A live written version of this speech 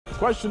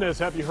Question is,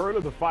 have you heard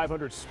of the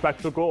 500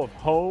 Spectacle of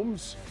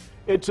Homes?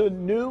 It's a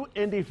new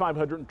Indy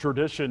 500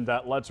 tradition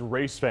that lets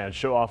race fans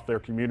show off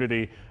their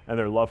community and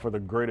their love for the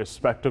greatest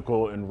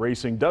spectacle in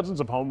racing.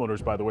 Dozens of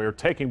homeowners, by the way, are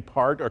taking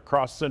part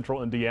across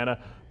central Indiana,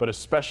 but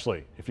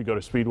especially if you go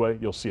to Speedway,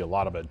 you'll see a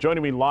lot of it.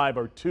 Joining me live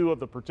are two of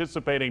the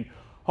participating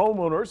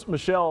homeowners,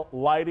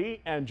 Lidy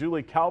and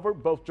Julie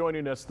Calvert, both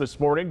joining us this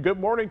morning.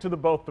 Good morning to the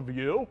both of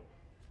you.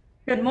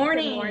 Good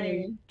morning. Good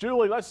morning.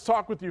 Julie, let's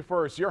talk with you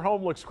first. Your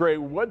home looks great.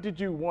 Why did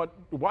you want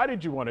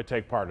to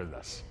take part in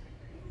this?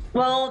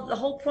 Well, the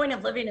whole point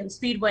of living in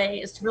Speedway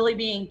is to really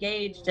be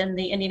engaged in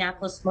the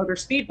Indianapolis Motor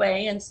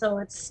Speedway. And so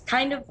it's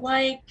kind of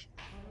like,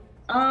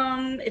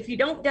 if you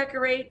don't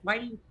decorate, why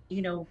do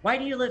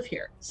you live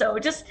here? So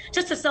just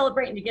to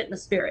celebrate and to get in the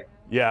spirit.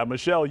 Yeah,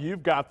 Michelle,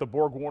 you've got the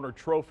Borg Warner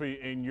Trophy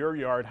in your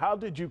yard. How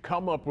did you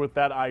come up with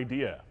that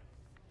idea?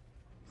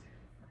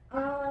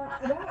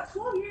 About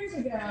 12 years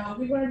ago,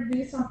 we wanted to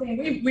do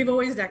something. We've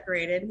always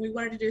decorated. We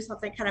wanted to do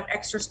something kind of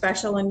extra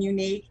special and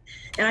unique.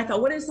 And I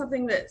thought, what is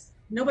something that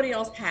nobody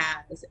else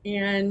has?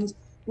 And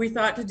we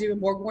thought to do a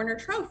Borg Warner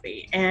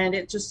Trophy. And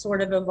it just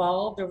sort of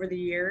evolved over the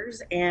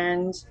years.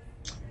 And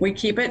we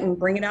keep it and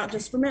bring it out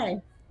just for May.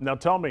 Now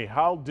tell me,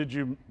 how did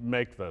you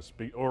make this?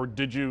 Or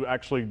did you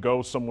actually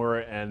go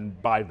somewhere and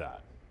buy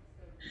that?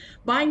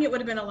 Buying it would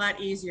have been a lot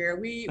easier.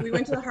 We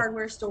went to the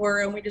hardware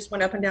store and we just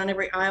went up and down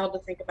every aisle to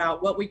think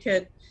about what we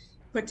could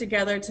put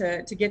together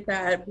to get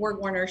that Borg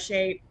Warner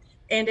shape.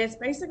 And it's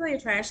basically a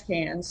trash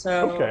can.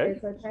 So okay.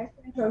 It's a trash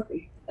can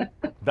trophy.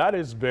 That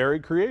is very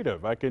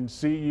creative. I can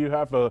see you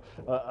have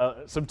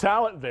some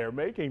talent there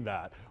making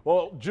that.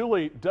 Well,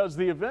 Julie, does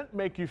the event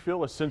make you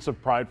feel a sense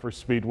of pride for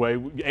Speedway?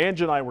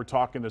 Angie and I were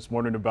talking this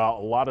morning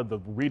about a lot of the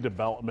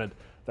redevelopment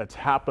that's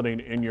happening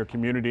in your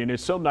community, and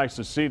it's so nice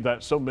to see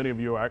that so many of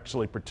you are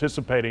actually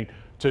participating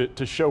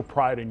to show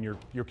pride in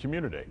your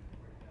community.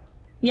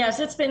 Yes,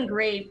 it's been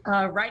great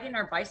riding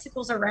our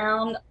bicycles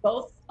around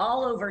all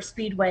over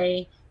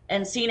Speedway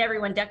and seeing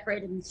everyone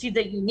decorated and see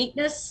the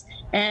uniqueness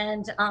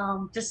and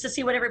just to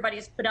see what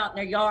everybody's put out in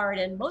their yard.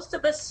 And most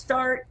of us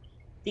start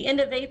the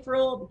end of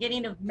April,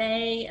 beginning of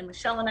May, and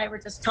Michelle and I were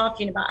just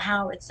talking about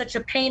how it's such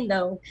a pain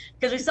though,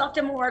 because we still have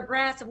to mow our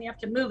grass and we have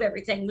to move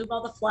everything, move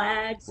all the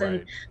flags,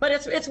 right. But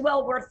it's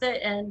well worth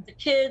it, and the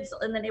kids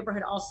in the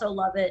neighborhood also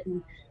love it.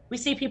 And we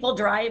see people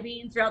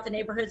driving throughout the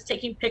neighborhoods,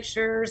 taking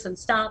pictures and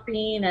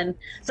stopping, and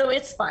so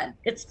it's fun.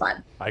 It's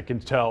fun. I can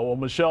tell. Well,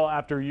 Michelle,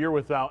 after a year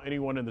without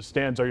anyone in the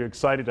stands, are you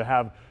excited to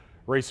have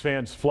race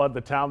fans flood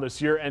the town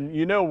this year? And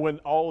you know, when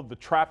all of the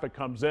traffic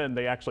comes in,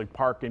 they actually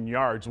park in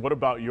yards. What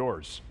about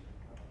yours?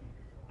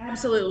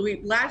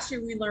 Absolutely. Last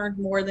year, we learned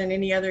more than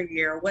any other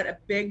year what a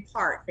big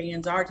part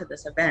fans are to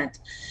this event.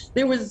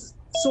 There was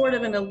sort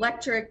of an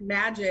electric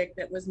magic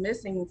that was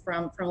missing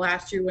from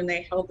last year when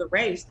they held the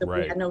race, that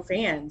right. We had no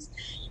fans.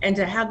 And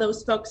to have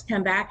those folks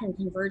come back and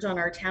converge on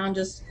our town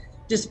just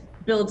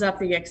builds up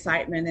the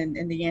excitement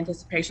and the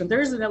anticipation.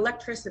 There's an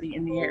electricity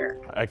in the air.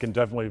 I can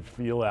definitely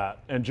feel that.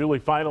 And Julie,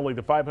 finally,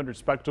 the 500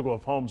 Spectacle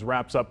of Homes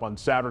wraps up on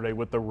Saturday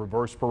with the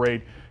reverse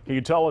parade. Can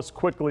you tell us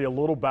quickly a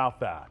little about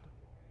that?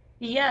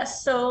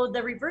 Yes, so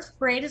the reverse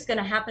parade is going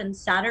to happen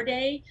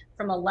Saturday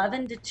from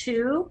 11 to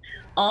 2.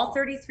 All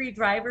 33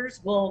 drivers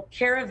will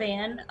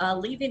caravan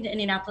leaving the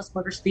Indianapolis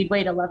Motor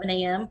Speedway at 11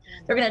 a.m.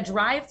 They're going to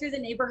drive through the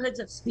neighborhoods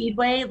of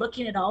Speedway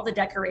looking at all the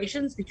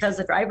decorations because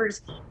the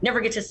drivers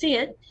never get to see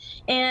it.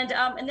 And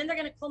then they're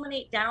going to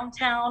culminate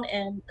downtown,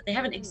 and they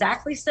haven't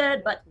exactly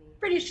said, but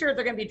pretty sure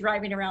they're going to be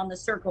driving around the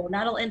circle, and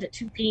that'll end at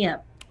 2 p.m.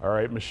 All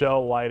right,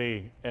 Michelle,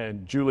 Lidy,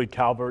 and Julie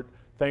Calvert,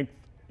 thank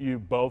you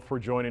both for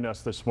joining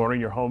us this morning.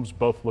 Your homes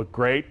both look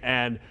great,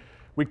 and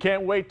we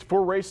can't wait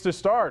for race to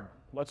start.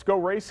 Let's go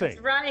racing.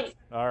 That's right.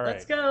 All right.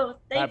 Let's go.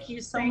 Thank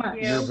you so much.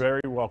 You're very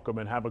welcome,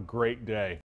 and have a great day.